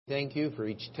thank you for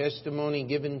each testimony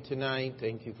given tonight.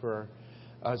 Thank you for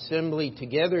our assembly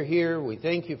together here. We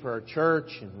thank you for our church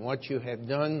and what you have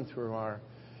done through our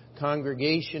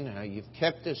congregation, how you've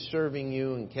kept us serving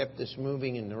you and kept us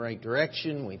moving in the right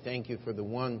direction. We thank you for the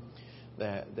one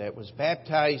that was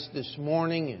baptized this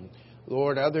morning, and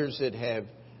Lord, others that have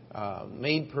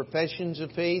made professions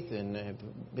of faith and have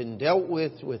been dealt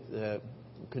with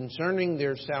concerning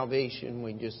their salvation.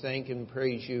 We just thank and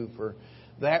praise you for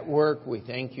that work. We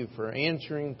thank you for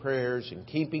answering prayers and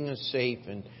keeping us safe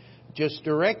and just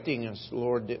directing us,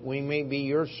 Lord, that we may be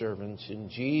your servants. In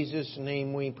Jesus'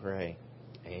 name we pray.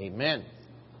 Amen.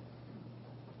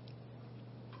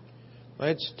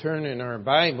 Let's turn in our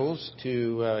Bibles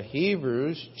to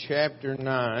Hebrews chapter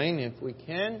 9, if we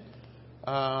can.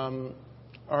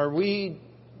 Are we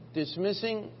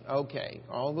dismissing? Okay.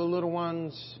 All the little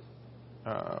ones.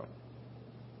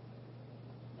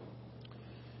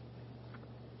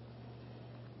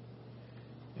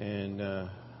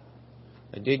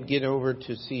 I did get over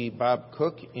to see Bob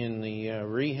Cook in the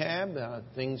rehab.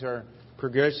 Things are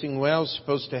progressing well.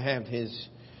 Supposed to have his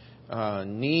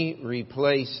knee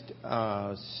replaced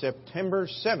September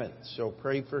 7th. So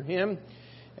pray for him.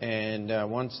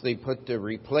 And once they put the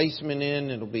replacement in,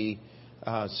 it'll be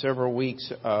several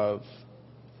weeks of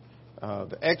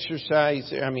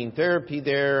therapy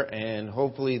there, and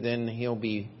hopefully then he'll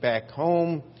be back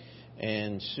home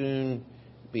and soon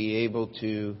be able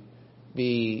to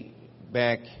be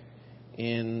back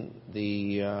in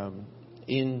the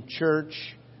in church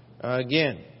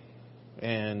again.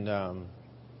 And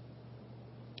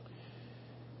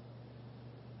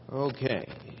okay.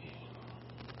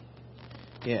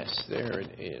 Yes, there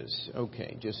it is.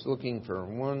 Okay, just looking for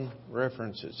one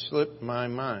reference that slipped my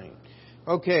mind.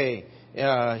 Okay,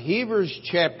 Hebrews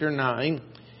chapter 9,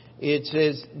 it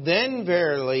says, "Then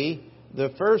verily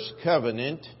the first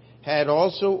covenant had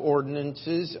also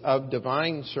ordinances of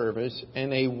divine service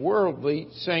and a worldly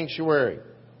sanctuary.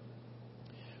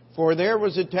 For there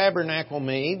was a tabernacle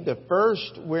made, the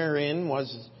first wherein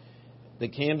was the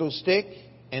candlestick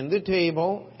and the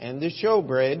table and the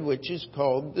showbread, which is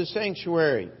called the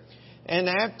sanctuary. And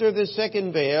after the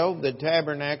second veil, the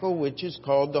tabernacle, which is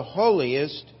called the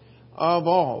holiest of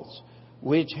all,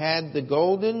 which had the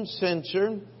golden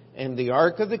censer and the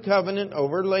ark of the covenant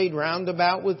overlaid round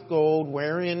about with gold,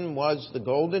 wherein was the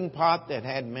golden pot that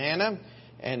had manna,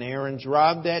 and Aaron's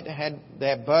rod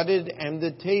that budded, and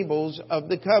the tables of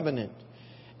the covenant.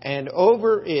 And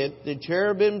over it the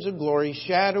cherubims of glory,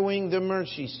 shadowing the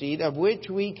mercy seat, of which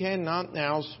we cannot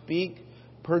now speak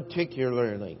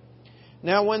particularly.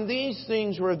 Now when these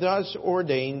things were thus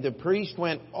ordained, the priest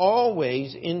went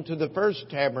always into the first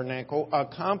tabernacle,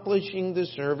 accomplishing the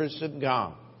service of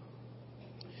God.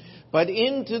 But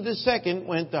into the second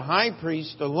went the high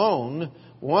priest alone,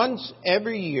 once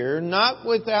every year, not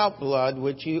without blood,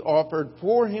 which he offered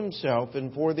for himself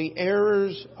and for the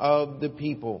errors of the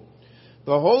people.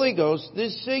 The Holy Ghost,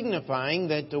 this signifying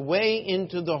that the way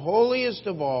into the holiest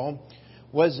of all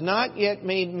was not yet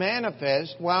made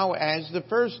manifest, while as the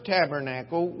first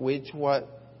tabernacle, which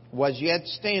was yet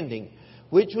standing,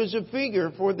 which was a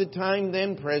figure for the time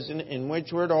then present, in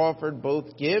which were offered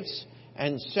both gifts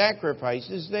and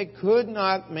sacrifices that could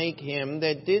not make him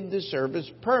that did the service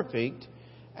perfect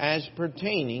as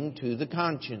pertaining to the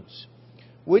conscience,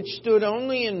 which stood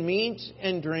only in meats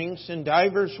and drinks and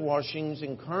divers washings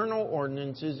and carnal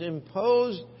ordinances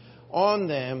imposed on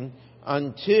them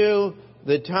until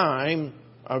the time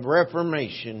of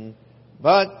Reformation,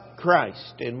 but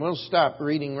Christ." And we'll stop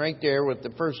reading right there with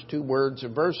the first two words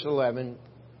of verse 11.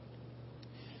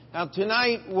 Now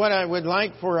tonight, what I would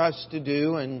like for us to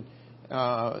do, and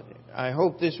I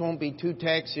hope this won't be too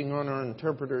taxing on our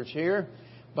interpreters here,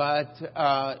 but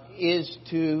is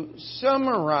to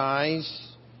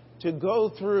summarize, to go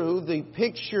through the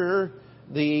picture,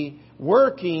 the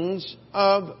workings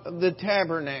of the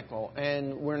tabernacle.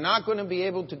 And we're not going to be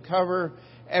able to cover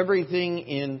everything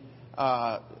in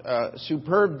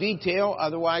superb detail.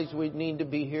 Otherwise, we'd need to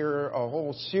be here a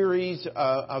whole series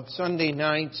of Sunday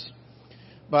nights.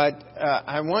 But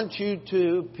I want you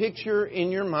to picture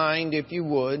in your mind, if you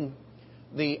would,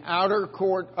 the outer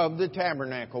court of the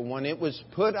tabernacle. When it was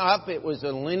put up, it was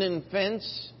a linen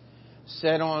fence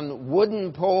set on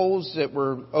wooden poles that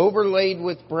were overlaid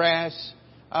with brass,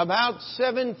 about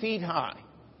 7 feet high.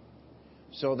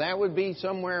 So that would be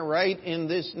somewhere right in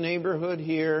this neighborhood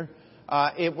here.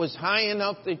 It was high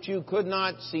enough that you could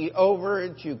not see over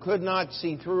it, you could not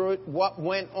see through it. What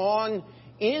went on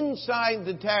inside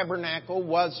the tabernacle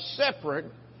was separate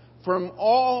from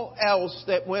all else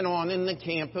that went on in the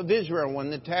camp of Israel. When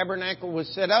the tabernacle was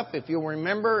set up, if you'll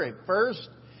remember, at first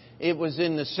It was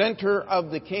in the center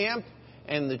of the camp,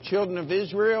 and the children of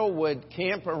Israel would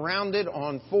camp around it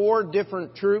on 4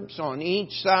 different troops on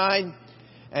each side.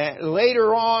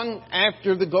 Later on,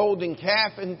 after the golden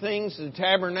calf and things, the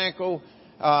tabernacle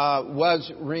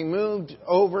was removed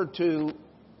over to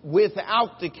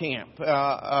without the camp,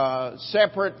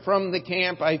 separate from the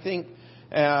camp. I think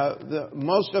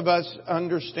most of us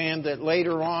understand that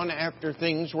later on, after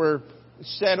things were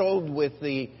settled with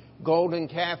the golden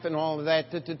calf and all of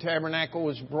that, that the tabernacle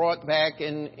was brought back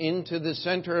into the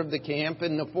center of the camp.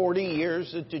 In the 40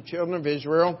 years that the children of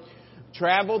Israel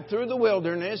traveled through the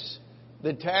wilderness,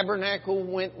 the tabernacle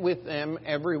went with them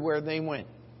everywhere they went.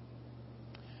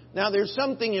 Now, there's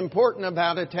something important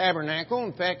about a tabernacle.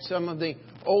 In fact, some of the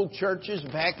old churches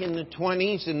back in the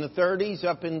 20s and the 30s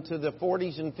up into the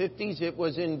 40s and 50s, it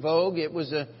was in vogue. It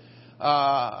was a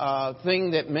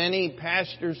thing that many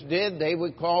pastors did. They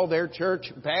would call their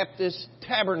church Baptist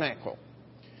Tabernacle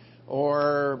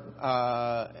or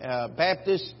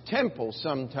Baptist Temple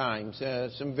sometimes.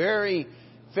 Some very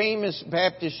famous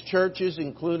Baptist churches,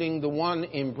 including the one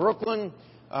in Brooklyn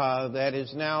that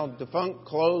is now defunct,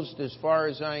 closed as far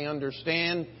as I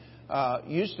understand.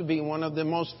 Used to be one of the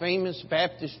most famous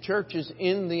Baptist churches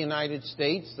in the United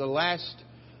States. The last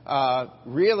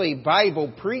really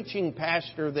Bible preaching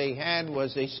pastor they had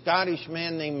was a Scottish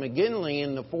man named McGinley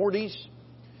in the 40s.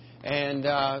 And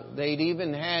they'd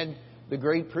even had the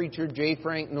great preacher J.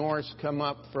 Frank Norris come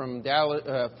up from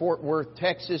Fort Worth,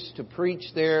 Texas to preach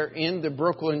there in the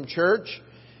Brooklyn church.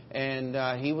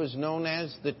 And he was known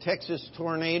as the Texas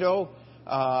Tornado.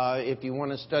 If you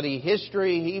want to study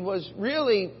history, he was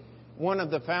really one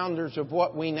of the founders of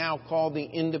what we now call the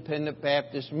Independent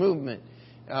Baptist movement.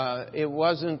 It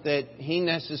wasn't that he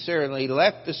necessarily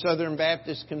left the Southern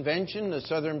Baptist Convention. The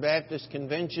Southern Baptist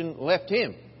Convention left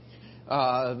him.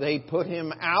 They put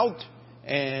him out,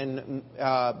 and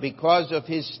because of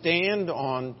his stand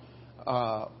on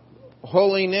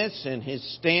holiness and his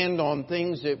stand on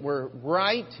things that were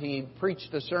right, he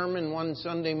preached a sermon one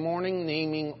Sunday morning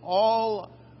naming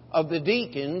all of the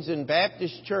deacons in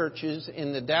Baptist churches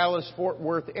in the Dallas-Fort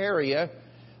Worth area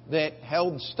that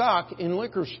held stock in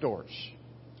liquor stores.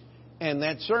 And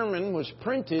that sermon was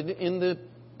printed in the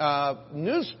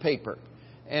newspaper.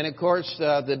 And of course,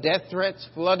 the death threats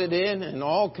flooded in and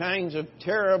all kinds of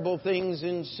terrible things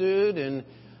ensued. And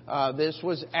this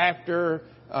was after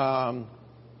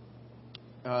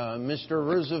Mr.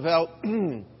 Roosevelt,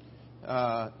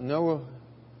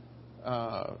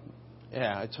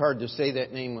 it's hard to say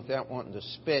that name without wanting to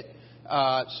spit.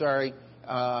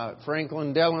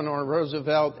 Franklin Delano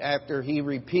Roosevelt, after he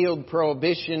repealed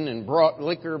Prohibition and brought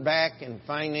liquor back and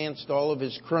financed all of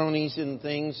his cronies and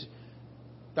things,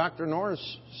 Dr.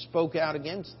 Norris spoke out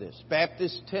against this.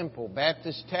 Baptist Temple,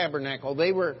 Baptist Tabernacle.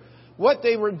 What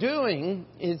they were doing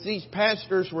is these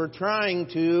pastors were trying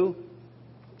to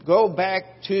go back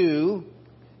to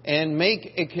and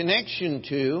make a connection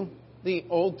to the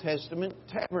Old Testament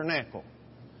tabernacle.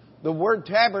 The word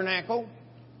tabernacle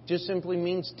just simply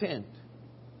means tent.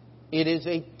 It is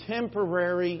a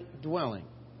temporary dwelling.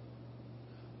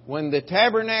 When the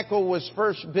tabernacle was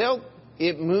first built,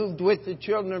 it moved with the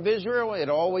children of Israel. It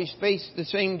always faced the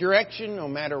same direction, no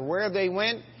matter where they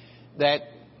went. That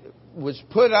was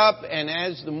put up, and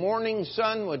as the morning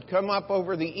sun would come up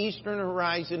over the eastern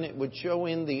horizon, it would show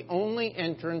in the only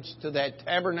entrance to that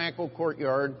tabernacle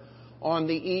courtyard on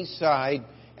the east side.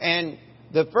 And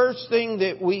the first thing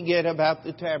that we get about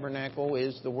the tabernacle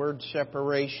is the word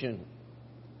separation.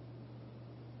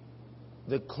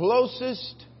 The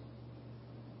closest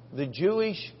the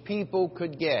Jewish people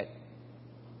could get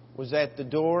was at the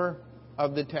door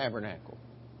of the tabernacle.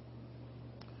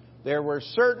 There were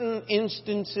certain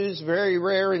instances, very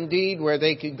rare indeed, where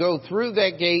they could go through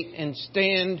that gate and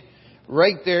stand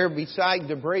right there beside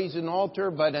the brazen altar.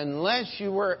 But unless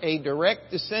you were a direct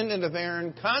descendant of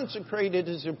Aaron, consecrated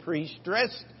as a priest,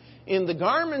 dressed in the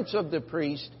garments of the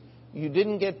priest, you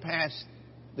didn't get past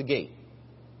the gate.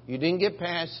 You didn't get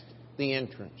past the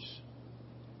entrance.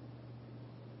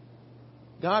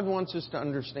 God wants us to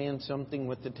understand something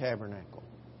with the tabernacle.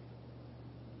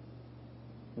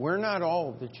 We're not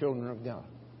all the children of God.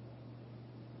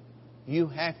 You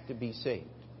have to be saved.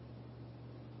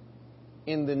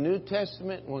 In the New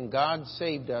Testament, when God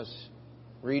saved us,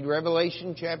 read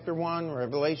Revelation chapter 1,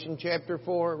 Revelation chapter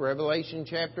 4, Revelation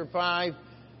chapter 5.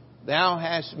 Thou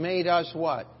hast made us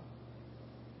what?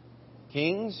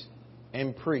 Kings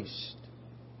and priests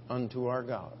unto our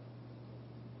God.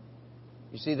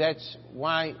 You see, that's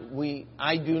why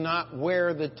I do not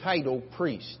wear the title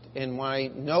priest, and why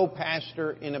no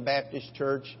pastor in a Baptist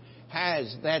church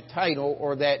has that title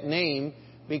or that name,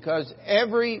 because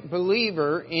every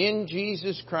believer in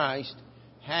Jesus Christ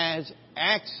has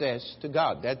access to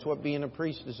God. That's what being a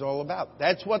priest is all about.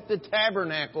 That's what the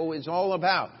tabernacle is all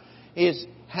about, is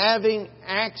having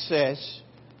access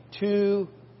to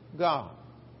God.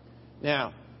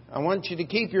 Now, I want you to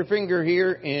keep your finger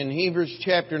here in Hebrews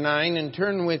chapter 9 and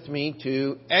turn with me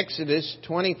to Exodus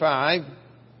 25.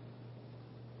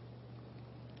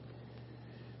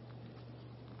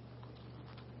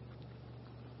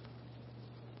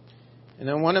 And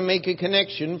I want to make a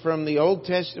connection from the Old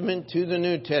Testament to the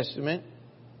New Testament.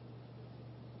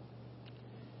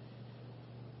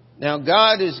 Now,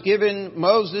 God has given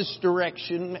Moses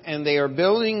direction, and they are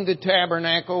building the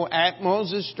tabernacle at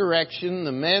Moses' direction.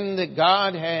 The men that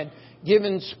God had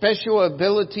given special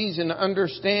abilities and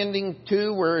understanding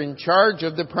to were in charge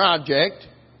of the project.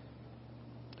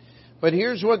 But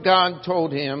here's what God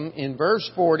told him in verse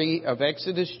 40 of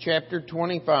Exodus chapter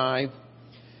 25.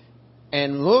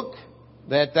 And look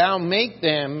that thou make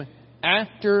them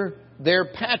after their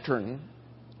pattern,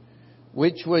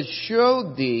 which was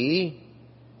showed thee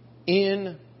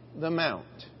in the mount.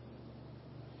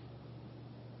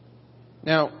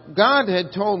 Now, God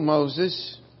had told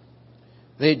Moses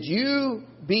that you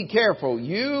be careful.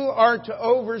 You are to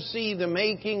oversee the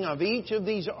making of each of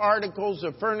these articles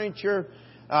of furniture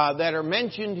that are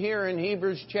mentioned here in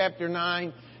Hebrews chapter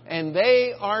 9, and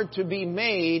they are to be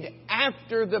made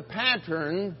after the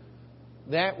pattern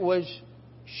that was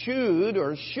shewed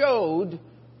or showed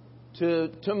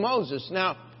to Moses.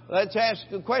 Now, let's ask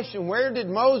the question, where did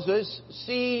Moses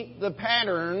see the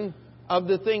pattern of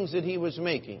the things that he was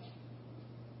making?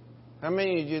 How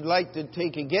many of you'd like to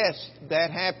take a guess?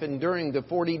 That happened during the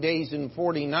 40 days and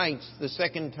 40 nights, the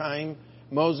second time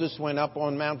Moses went up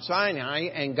on Mount Sinai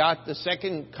and got the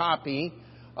second copy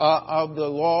of the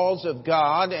laws of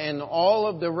God and all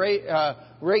of the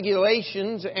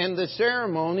regulations and the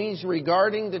ceremonies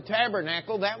regarding the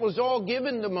tabernacle. That was all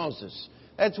given to Moses.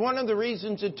 That's one of the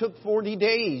reasons it took 40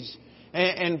 days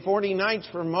and 40 nights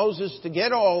for Moses to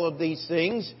get all of these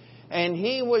things. And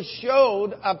he was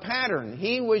showed a pattern.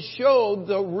 He was showed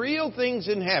the real things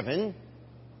in heaven.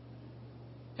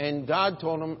 And God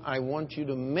told him, I want you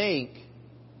to make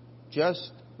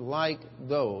just like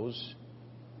those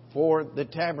for the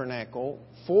tabernacle,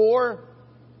 for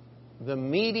the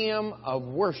medium of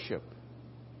worship.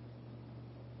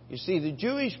 You see, the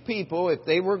Jewish people, if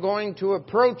they were going to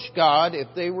approach God, if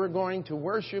they were going to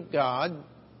worship God,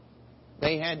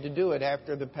 they had to do it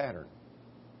after the pattern.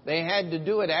 They had to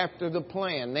do it after the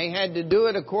plan. They had to do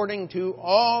it according to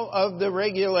all of the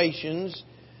regulations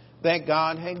that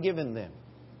God had given them.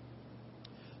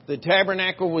 The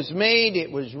tabernacle was made, it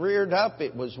was reared up,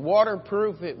 it was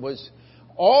waterproof, it was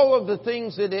all of the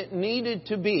things that it needed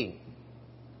to be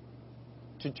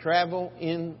to travel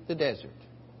in the desert.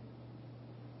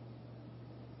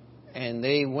 And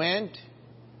they went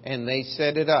and they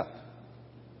set it up.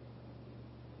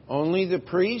 Only the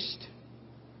priest,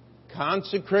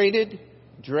 consecrated,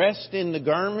 dressed in the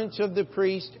garments of the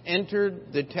priest,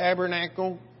 entered the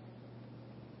tabernacle.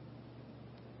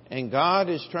 And God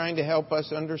is trying to help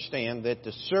us understand that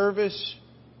the service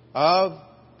of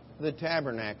the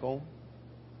tabernacle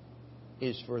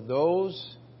is for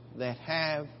those that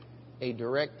have a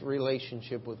direct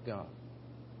relationship with God.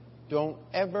 Don't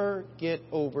ever get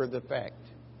over the fact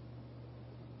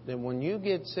that when you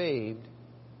get saved,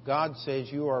 God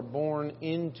says you are born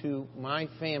into my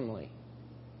family.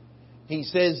 He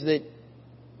says that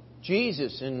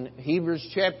Jesus in Hebrews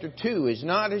chapter 2 is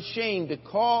not ashamed to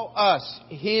call us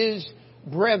His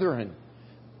brethren.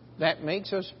 That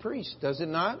makes us priests, does it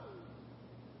not?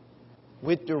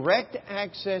 With direct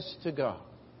access to God.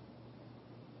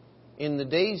 In the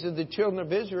days of the children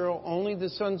of Israel, only the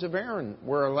sons of Aaron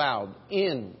were allowed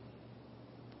in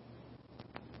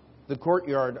the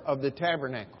courtyard of the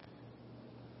tabernacle.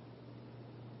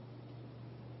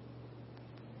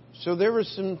 So there were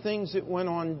some things that went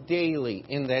on daily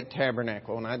in that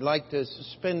tabernacle, and I'd like to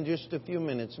spend just a few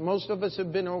minutes. Most of us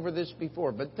have been over this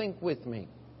before, but think with me.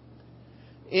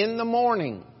 In the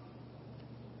morning,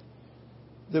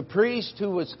 the priest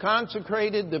who was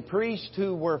consecrated, the priest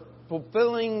who were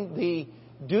fulfilling the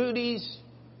duties,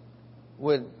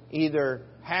 would either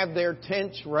have their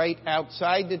tents right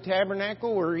outside the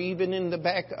tabernacle or even in the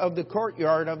back of the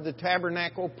courtyard of the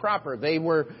tabernacle proper. They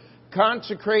were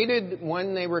consecrated.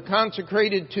 When they were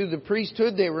consecrated to the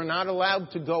priesthood, they were not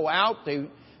allowed to go out.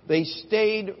 They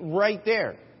stayed right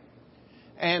there.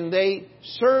 And they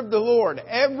served the Lord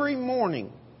every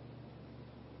morning.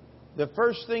 The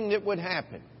first thing that would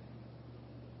happen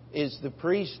is the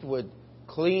priest would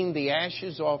clean the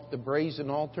ashes off the brazen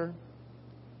altar.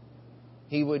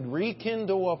 He would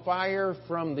rekindle a fire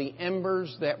from the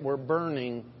embers that were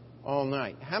burning all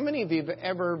night. How many of you have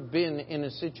ever been in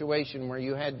a situation where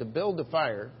you had to build a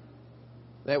fire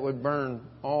that would burn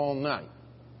all night?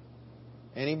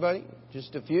 Anybody?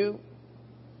 Just a few?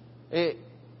 It's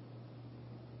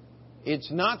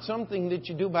not something that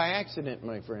you do by accident,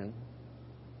 my friend.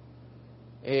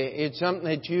 It's something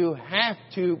that you have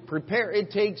to prepare.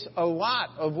 It takes a lot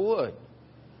of wood.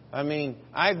 I mean,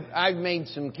 I've made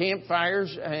some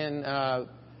campfires, and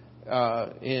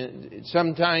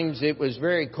sometimes it was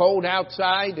very cold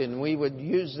outside, and we would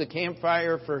use the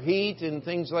campfire for heat and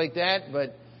things like that.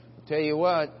 But I'll tell you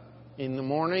what, in the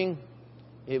morning,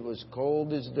 it was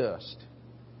cold as dust.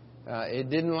 It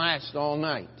didn't last all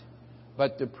night.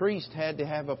 But the priest had to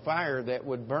have a fire that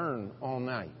would burn all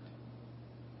night.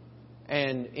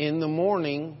 And in the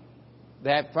morning,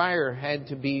 that fire had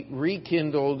to be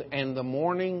rekindled, and the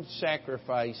morning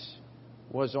sacrifice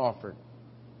was offered.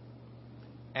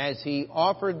 As he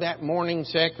offered that morning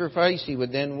sacrifice, he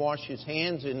would then wash his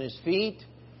hands and his feet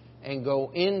and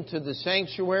go into the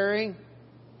sanctuary.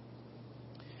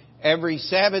 Every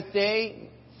Sabbath day,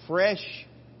 fresh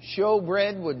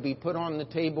showbread would be put on the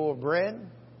table of bread.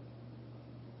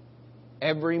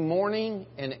 Every morning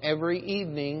and every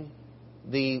evening,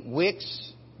 the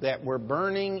wicks that were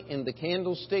burning in the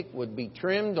candlestick would be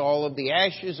trimmed, all of the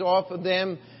ashes off of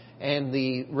them, and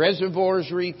the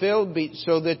reservoirs refilled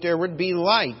so that there would be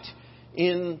light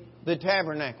in the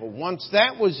tabernacle. Once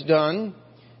that was done,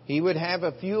 he would have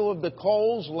a few of the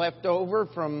coals left over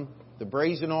from the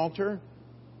brazen altar,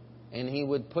 and he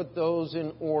would put those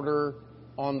in order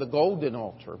on the golden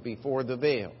altar before the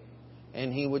veil.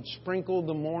 And he would sprinkle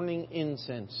the morning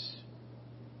incense.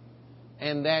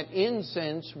 And that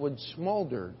incense would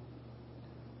smolder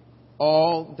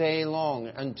all day long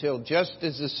until just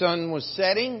as the sun was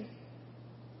setting,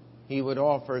 he would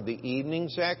offer the evening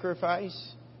sacrifice.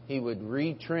 He would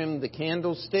retrim the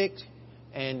candlestick,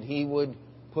 and he would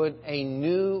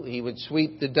he would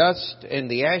sweep the dust and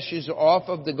the ashes off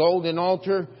of the golden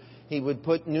altar. He would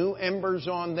put new embers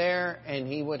on there, and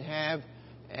he would have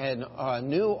a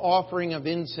new offering of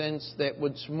incense that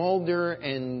would smolder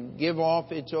and give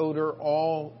off its odor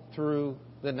all through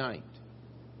the night.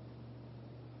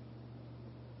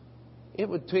 It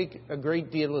would take a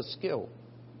great deal of skill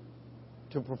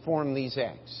to perform these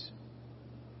acts.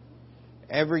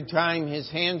 Every time his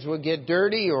hands would get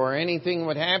dirty or anything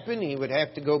would happen, he would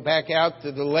have to go back out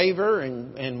to the laver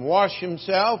and wash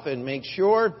himself and make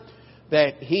sure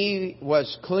that he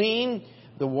was clean.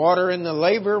 The water in the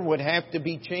laver would have to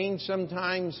be changed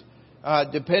sometimes,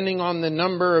 depending on the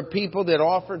number of people that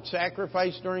offered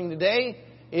sacrifice during the day.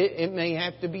 It may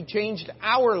have to be changed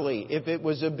hourly if it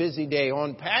was a busy day.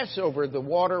 On Passover, the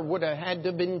water would have had to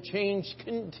have been changed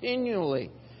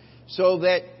continually so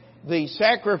that the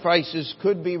sacrifices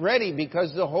could be ready,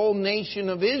 because the whole nation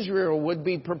of Israel would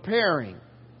be preparing.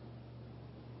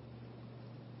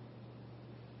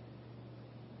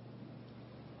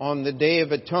 On the Day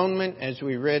of Atonement, as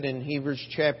we read in Hebrews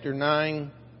chapter 9,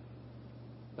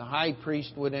 the high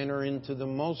priest would enter into the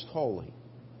most holy.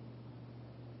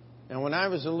 Now, when I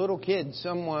was a little kid,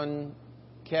 someone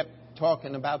kept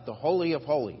talking about the Holy of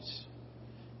Holies.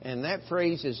 And that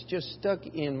phrase is just stuck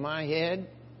in my head,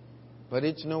 but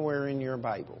it's nowhere in your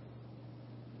Bible.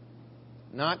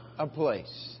 Not a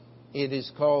place. It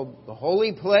is called the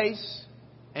holy place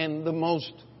and the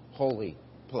most holy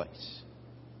place.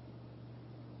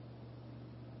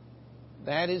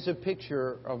 That is a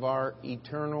picture of our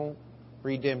eternal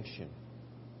redemption.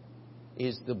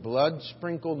 Is the blood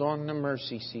sprinkled on the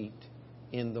mercy seat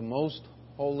in the most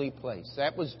holy place.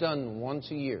 That was done once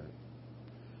a year.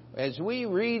 As we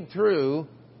read through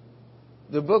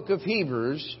the book of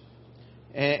Hebrews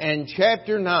and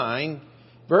chapter 9,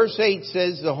 verse 8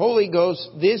 says, the Holy Ghost,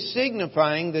 this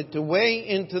signifying that the way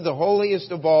into the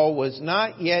holiest of all was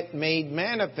not yet made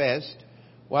manifest,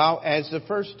 while as the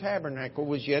first tabernacle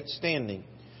was yet standing.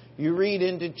 You read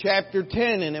into chapter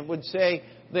 10 and it would say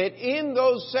that in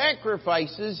those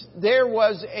sacrifices there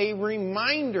was a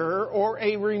reminder or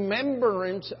a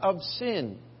remembrance of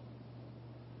sin.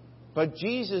 But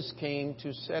Jesus came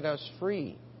to set us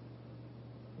free.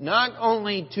 Not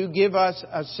only to give us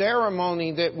a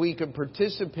ceremony that we could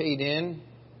participate in,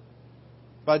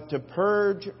 but to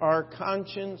purge our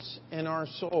conscience and our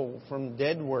soul from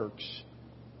dead works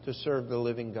to serve the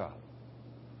living God.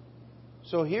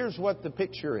 So here's what the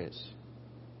picture is.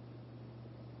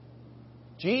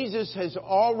 Jesus has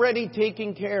already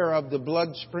taken care of the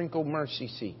blood-sprinkled mercy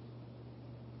seat,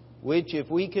 which, if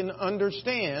we can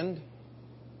understand,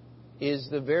 is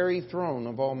the very throne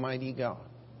of Almighty God.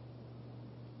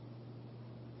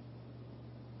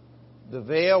 The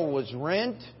veil was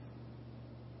rent,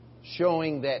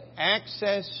 showing that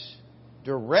access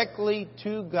directly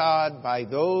to God by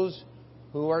those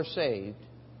who are saved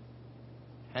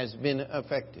has been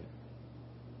effective.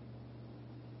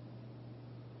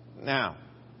 Now,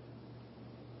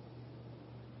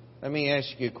 let me ask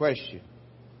you a question.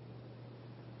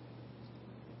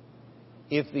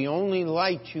 If the only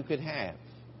light you could have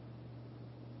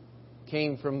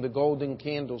came from the golden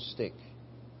candlestick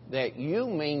that you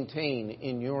maintain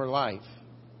in your life,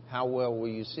 how well will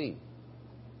you see?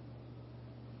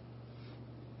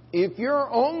 If your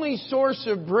only source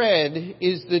of bread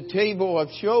is the table of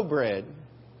showbread,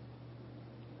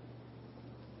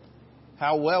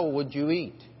 how well would you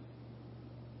eat?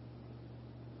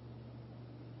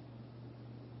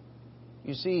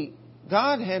 You see,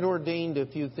 God had ordained a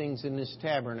few things in this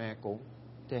tabernacle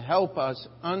to help us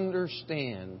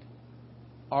understand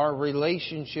our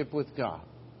relationship with God.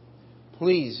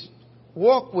 Please,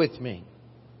 walk with me.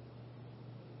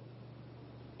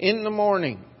 In the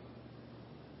morning,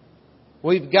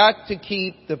 we've got to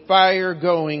keep the fire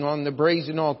going on the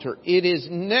brazen altar. It is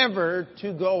never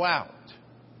to go out.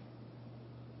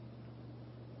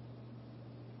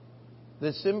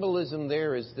 The symbolism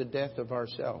there is the death of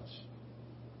ourselves.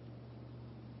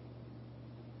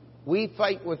 We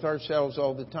fight with ourselves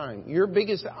all the time. Your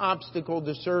biggest obstacle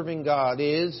to serving God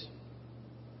is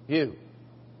you.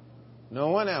 No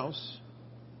one else.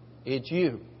 It's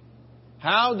you.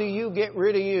 How do you get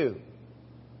rid of you?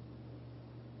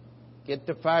 Get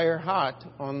the fire hot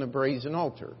on the brazen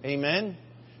altar. Amen?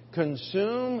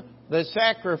 Consume the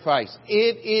sacrifice.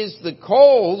 It is the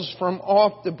coals from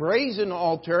off the brazen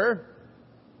altar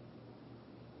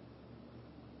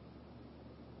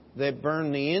that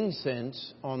burn the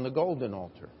incense on the golden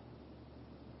altar.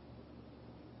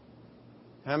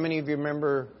 How many of you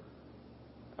remember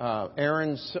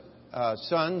Aaron's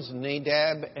sons,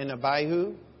 Nadab and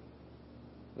Abihu?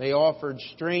 They offered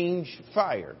strange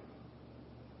fire.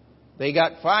 They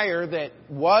got fire that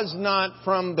was not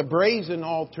from the brazen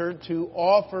altar to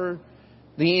offer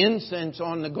the incense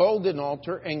on the golden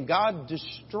altar, and God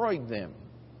destroyed them.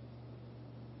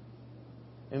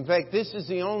 In fact, this is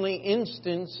the only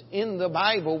instance in the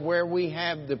Bible where we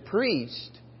have the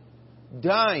priest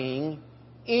dying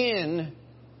in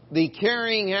the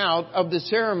carrying out of the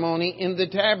ceremony in the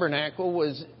tabernacle.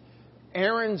 Was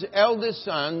Aaron's eldest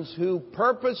sons who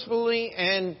purposefully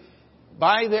and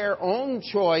by their own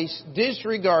choice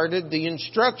disregarded the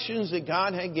instructions that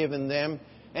God had given them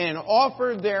and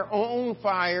offered their own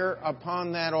fire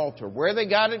upon that altar. Where they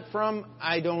got it from,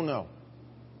 I don't know.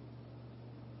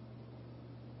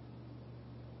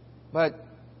 But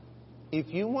if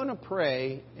you want to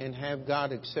pray and have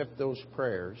God accept those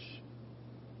prayers,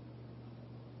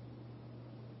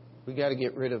 we got to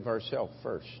get rid of ourselves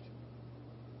first.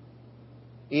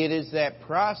 It is that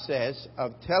process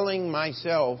of telling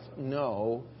myself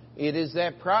no. It is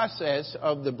that process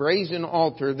of the brazen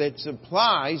altar that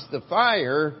supplies the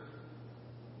fire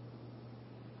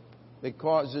that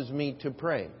causes me to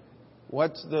pray.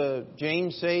 What's the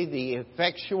James say? The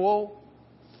effectual,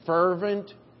 fervent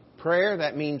prayer.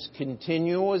 That means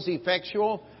continual is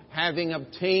effectual, having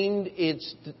obtained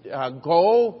its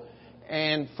goal.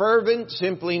 And fervent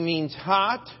simply means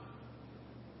hot.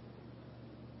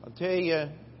 I'll tell you,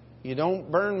 you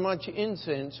don't burn much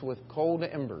incense with cold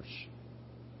embers.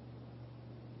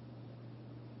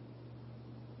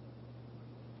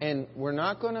 And we're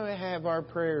not going to have our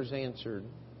prayers answered.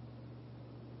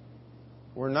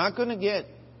 We're not going to get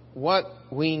what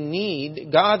we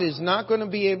need. God is not going to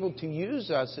be able to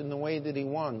use us in the way that He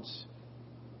wants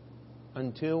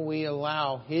until we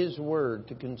allow His Word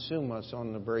to consume us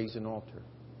on the brazen altar.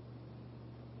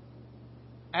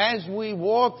 As we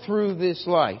walk through this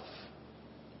life,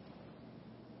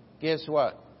 guess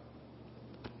what?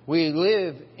 We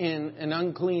live in an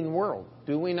unclean world,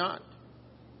 do we not?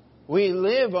 We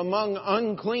live among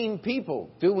unclean people,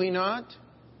 do we not?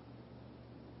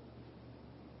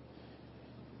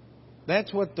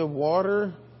 That's what the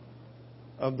water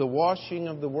of the washing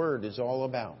of the Word is all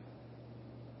about.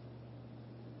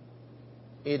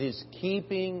 It is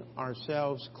keeping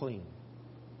ourselves clean.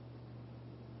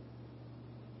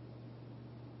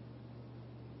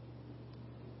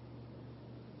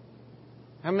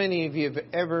 How many of you have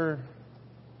ever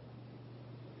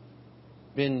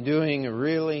been doing a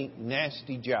really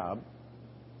nasty job,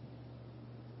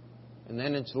 and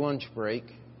then it's lunch break,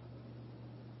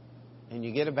 and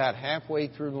you get about halfway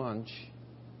through lunch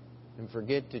and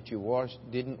forget that you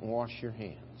didn't wash your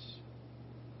hands?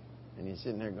 And you're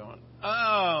sitting there going,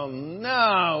 oh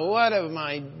no, what am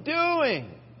I doing?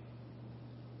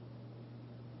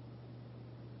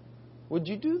 Would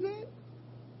you do that?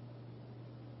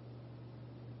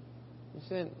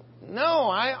 said, no,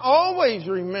 I always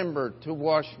remember to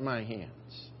wash my hands.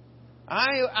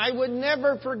 I would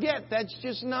never forget. That's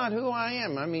just not who I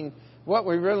am. I mean, what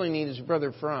we really need is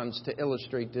Brother Franz to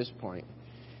illustrate this point.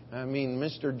 I mean,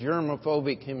 Mr.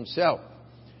 Germophobic himself.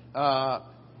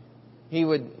 He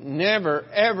would never,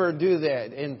 ever do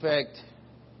that. In fact,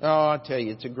 I'll tell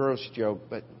you, it's a gross joke,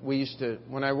 but we used to,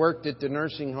 when I worked at the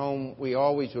nursing home, we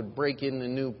always would break in the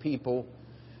new people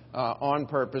on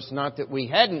purpose. Not that we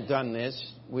hadn't done this.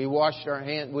 We washed our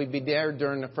hands. We'd be there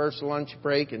during the first lunch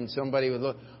break, and somebody would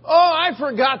look, oh, I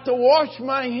forgot to wash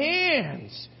my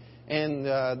hands. And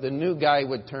the new guy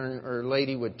would turn, or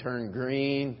lady would turn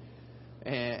green.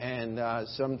 And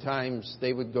sometimes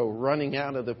they would go running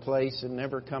out of the place and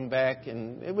never come back.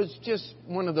 And it was just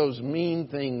one of those mean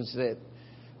things that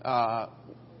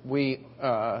we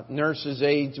nurses'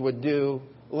 aides would do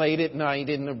late at night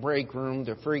in the break room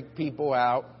to freak people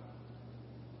out.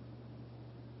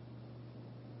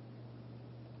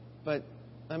 But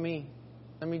let me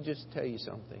just tell you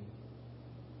something.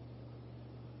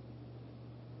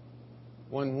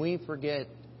 When we forget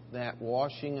that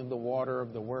washing of the water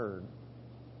of the Word,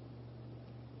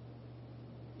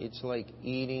 it's like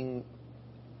eating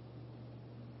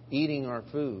our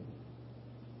food.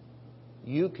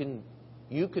 You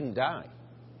can die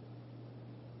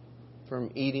from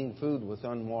eating food with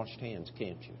unwashed hands,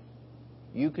 can't you?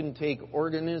 You can take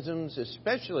organisms,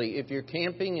 especially if you're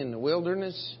camping in the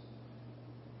wilderness.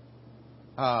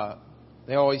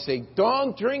 They always say,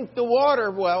 don't drink the water.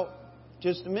 Well,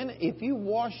 just a minute. If you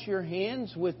wash your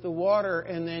hands with the water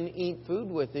and then eat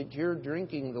food with it, you're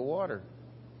drinking the water.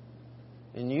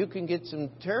 And you can get some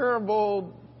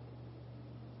terrible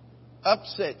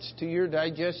upsets to your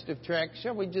digestive tract.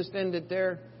 Shall we just end it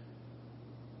there?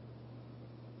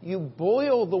 You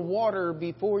boil the water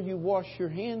before you wash your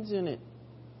hands in it.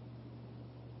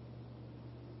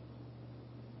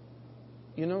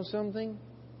 You know something?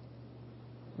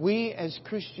 We as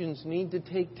Christians need to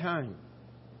take time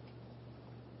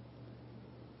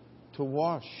to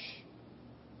wash.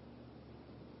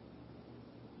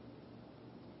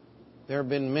 There have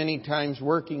been many times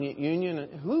working at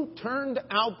Union. Who turned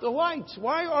out the lights?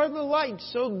 Why are the lights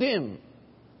so dim?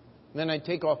 Then I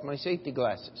take off my safety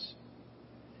glasses.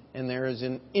 And there is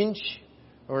an inch,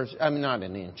 not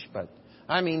an inch, but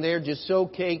they're just so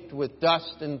caked with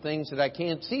dust and things that I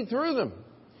can't see through them.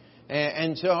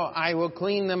 And so I will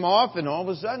clean them off, and all of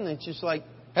a sudden it's just like,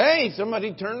 hey,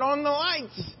 somebody turned on the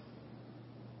lights.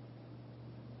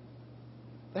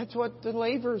 That's what the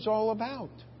labor is all about.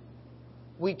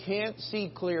 We can't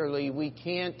see clearly. We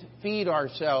can't feed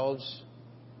ourselves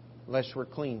unless we're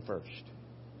clean first.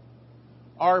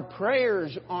 Our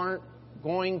prayers aren't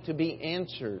going to be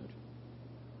answered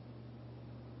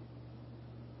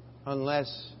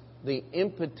unless the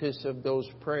impetus of those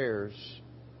prayers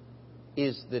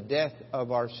is the death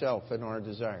of ourself and our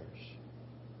desires.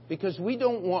 Because we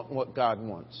don't want what God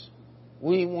wants.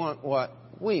 We want what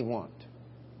we want.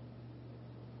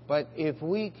 But if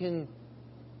we can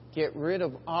get rid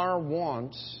of our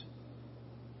wants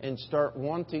and start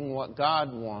wanting what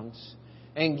God wants,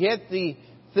 and get the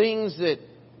things that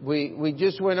we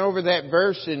just went over that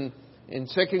verse in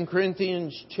 2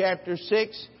 Corinthians chapter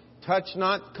 6, touch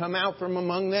not, come out from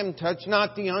among them, touch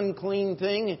not the unclean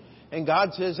thing. And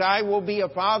God says, I will be a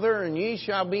father, and ye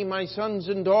shall be my sons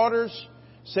and daughters,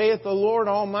 saith the Lord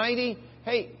Almighty.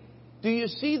 Hey, do you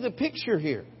see the picture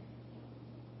here?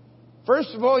 First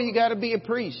of all, you got to be a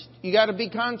priest. You got to be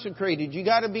consecrated. You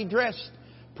got to be dressed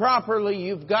properly.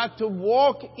 You've got to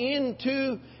walk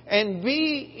into and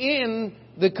be in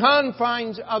the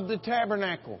confines of the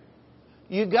tabernacle.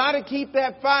 You got to keep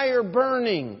that fire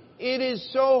burning. It is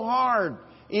so hard.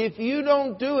 If you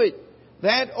don't do it,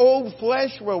 that old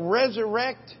flesh will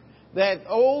resurrect.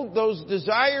 Those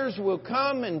desires will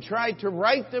come and try to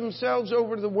right themselves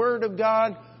over the Word of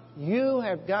God. You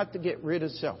have got to get rid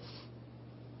of self.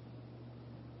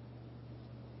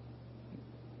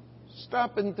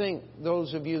 Stop and think,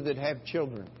 those of you that have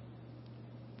children,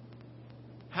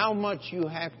 how much you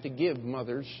have to give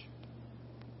mothers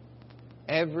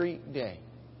every day.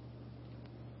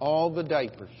 All the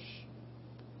diapers,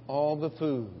 all the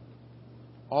food,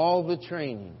 all the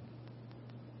training.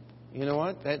 You know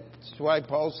what? That's why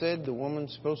Paul said the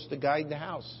woman's supposed to guide the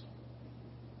house.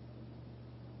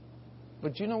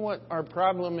 But you know what our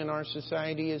problem in our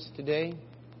society is today?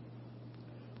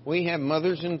 We have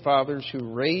mothers and fathers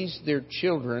who raise their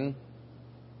children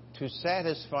to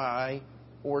satisfy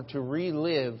or to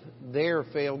relive their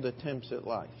failed attempts at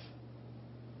life.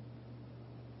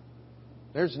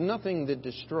 There's nothing that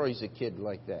destroys a kid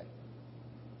like that.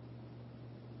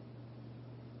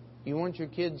 You want your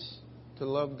kids to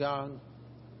love God?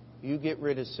 You get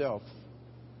rid of self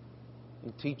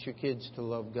and teach your kids to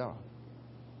love God.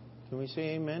 Can we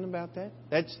say amen about that?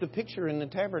 That's the picture in the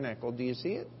tabernacle. Do you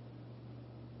see it?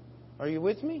 Are you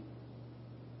with me?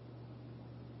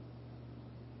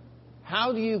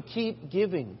 How do you keep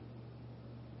giving?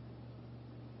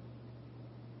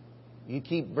 You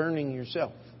keep burning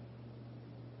yourself.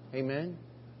 Amen?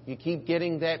 You keep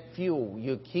getting that fuel.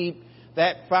 You keep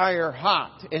that fire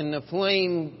hot and the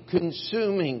flame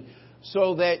consuming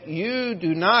so that you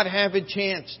do not have a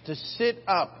chance to sit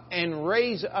up and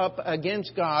raise up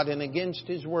against God and against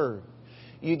His Word.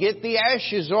 You get the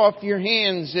ashes off your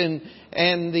hands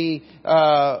and the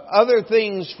other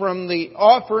things from the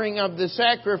offering of the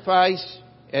sacrifice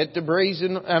at the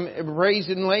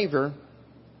brazen laver.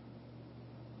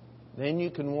 Then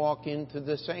you can walk into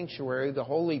the sanctuary, the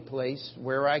holy place,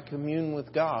 where I commune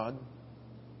with God.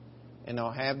 And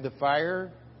I'll have the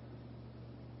fire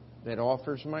that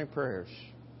offers my prayers.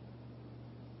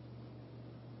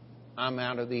 I'm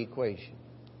out of the equation.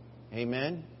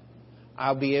 Amen?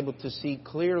 I'll be able to see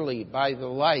clearly by the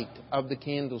light of the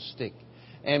candlestick.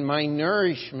 And my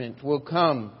nourishment will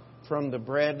come from the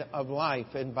bread of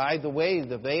life. And by the way,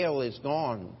 the veil is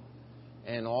gone.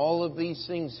 And all of these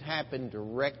things happen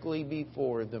directly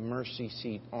before the mercy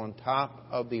seat on top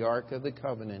of the Ark of the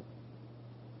Covenant,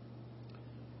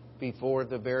 before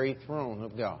the very throne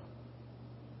of God.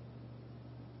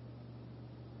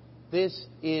 This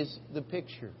is the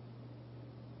picture.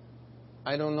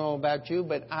 I don't know about you,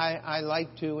 but I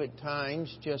like to at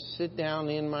times just sit down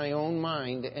in my own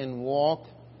mind and walk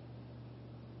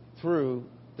through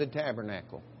the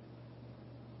tabernacle.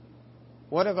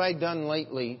 What have I done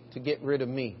lately to get rid of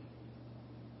me?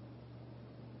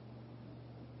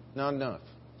 Not enough.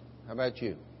 How about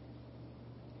you?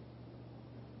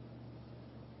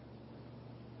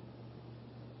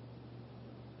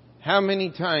 How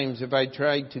many times have I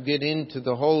tried to get into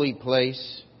the holy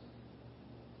place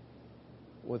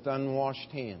with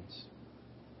unwashed hands?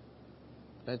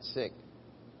 That's sick.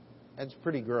 That's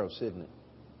pretty gross, isn't it?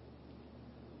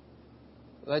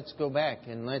 Let's go back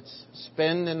and let's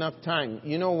spend enough time.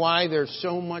 You know why there's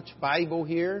so much Bible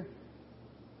here?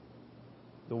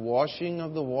 The washing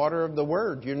of the water of the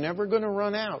Word. You're never going to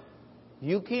run out.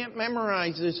 You can't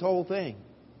memorize this whole thing.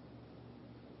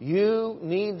 You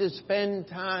need to spend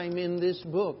time in this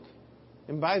book.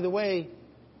 And by the way,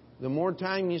 the more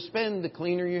time you spend, the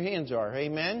cleaner your hands are.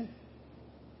 Amen?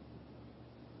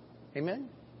 Amen?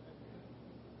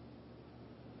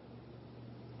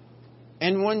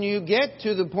 And when you get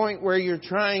to the point where you're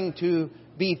trying to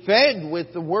be fed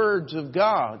with the words of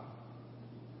God,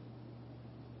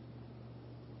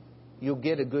 you'll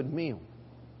get a good meal.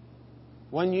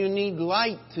 When you need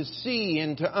light to see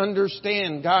and to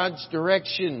understand God's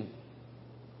direction,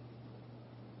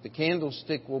 the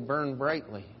candlestick will burn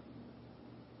brightly.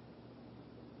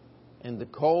 And the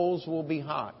coals will be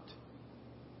hot.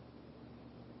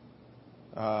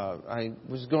 I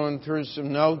was going through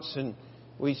some notes, and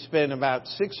we spent about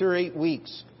 6 or 8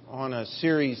 weeks on a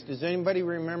series. Does anybody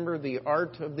remember The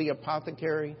Art of the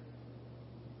Apothecary?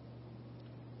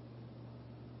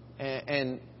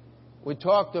 And we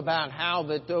talked about how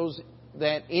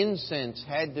that incense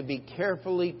had to be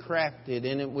carefully crafted,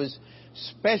 and it was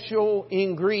special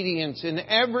ingredients, and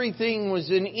everything was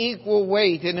in equal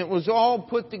weight, and it was all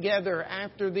put together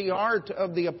after the art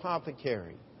of the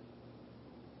apothecary.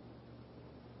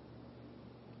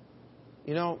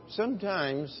 You know,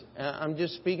 sometimes, I'm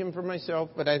just speaking for myself,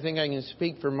 but I think I can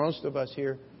speak for most of us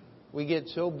here, we get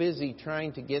so busy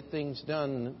trying to get things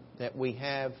done that we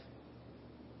have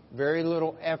very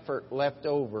little effort left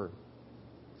over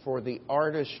for the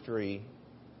artistry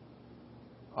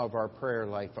of our prayer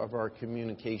life, of our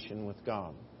communication with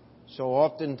God. So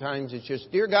oftentimes it's just,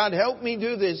 dear God, help me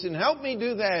do this and help me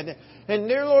do that. And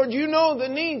dear Lord, you know the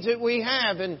needs that we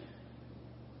have. And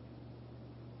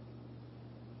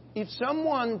if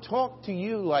someone talked to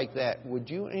you like that, would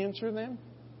you answer them?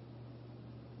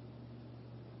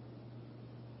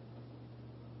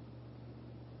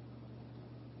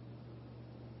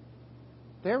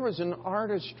 There was an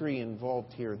artistry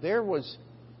involved here. There was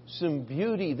some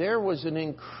beauty. There was an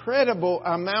incredible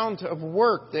amount of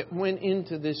work that went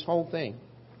into this whole thing.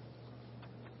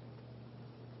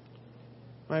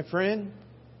 My friend,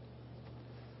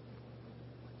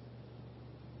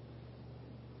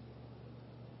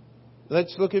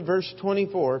 let's look at verse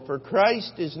 24. For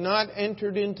Christ is not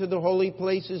entered into the holy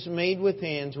places made with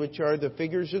hands, which are the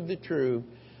figures of the true,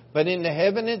 but into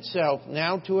heaven itself,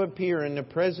 now to appear in the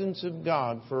presence of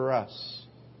God for us.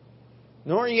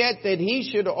 Nor yet that He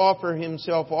should offer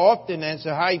Himself often as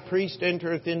the high priest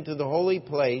entereth into the holy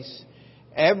place,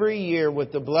 every year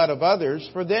with the blood of others,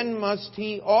 for then must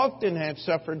he often have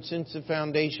suffered since the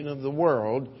foundation of the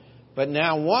world. But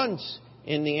now once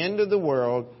in the end of the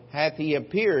world hath he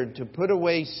appeared to put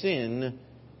away sin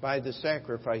by the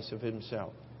sacrifice of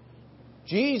himself.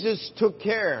 Jesus took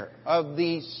care of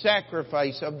the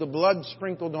sacrifice of the blood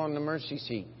sprinkled on the mercy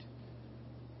seat.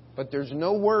 But there's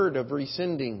no word of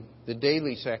rescinding the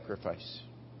daily sacrifice,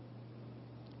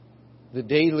 the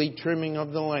daily trimming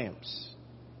of the lamps,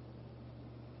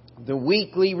 the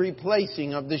weekly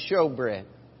replacing of the showbread.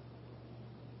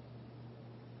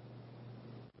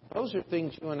 Those are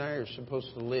things you and I are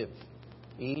supposed to live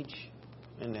each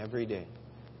and every day.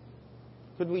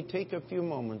 Could we take a few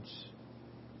moments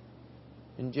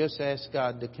and just ask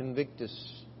God to convict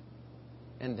us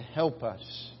and to help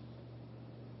us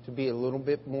to be a little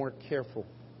bit more careful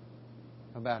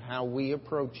about how we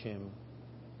approach Him,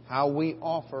 how we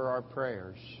offer our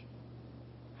prayers,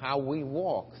 how we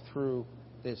walk through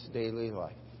this daily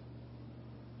life.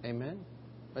 Amen?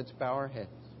 Let's bow our heads.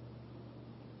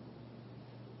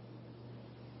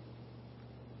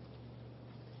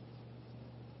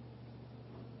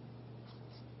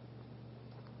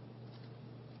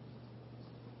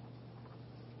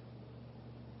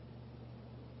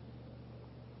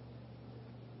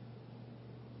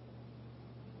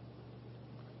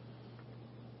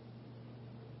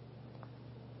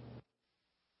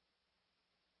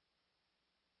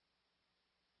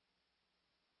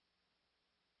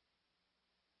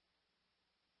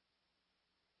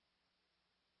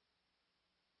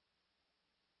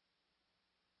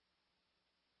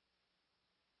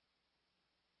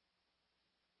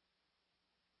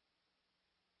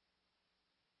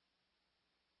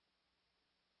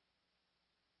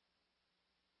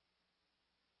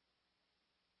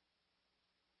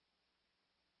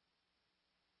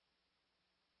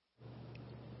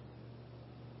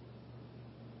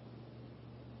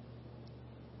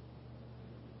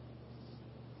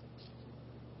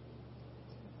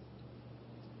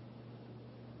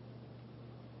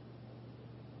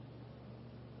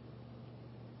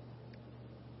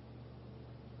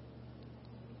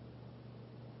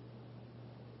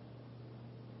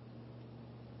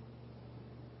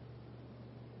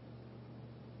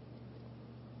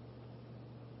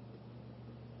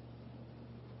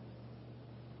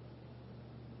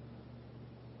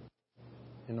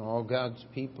 And all God's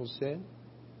people said,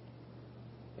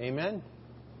 Amen.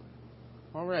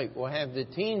 All right, we'll have the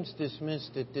teams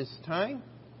dismissed at this time.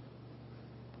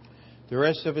 The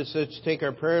rest of us, let's take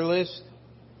our prayer list.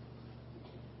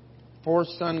 Fourth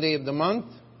Sunday of the month.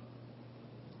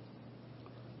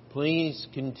 Please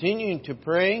continue to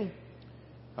pray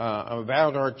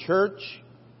about our church.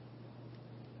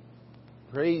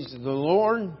 Praise the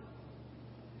Lord.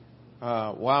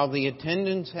 While the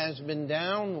attendance has been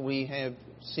down, we have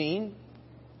seen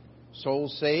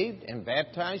souls saved and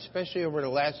baptized, especially over the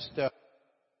last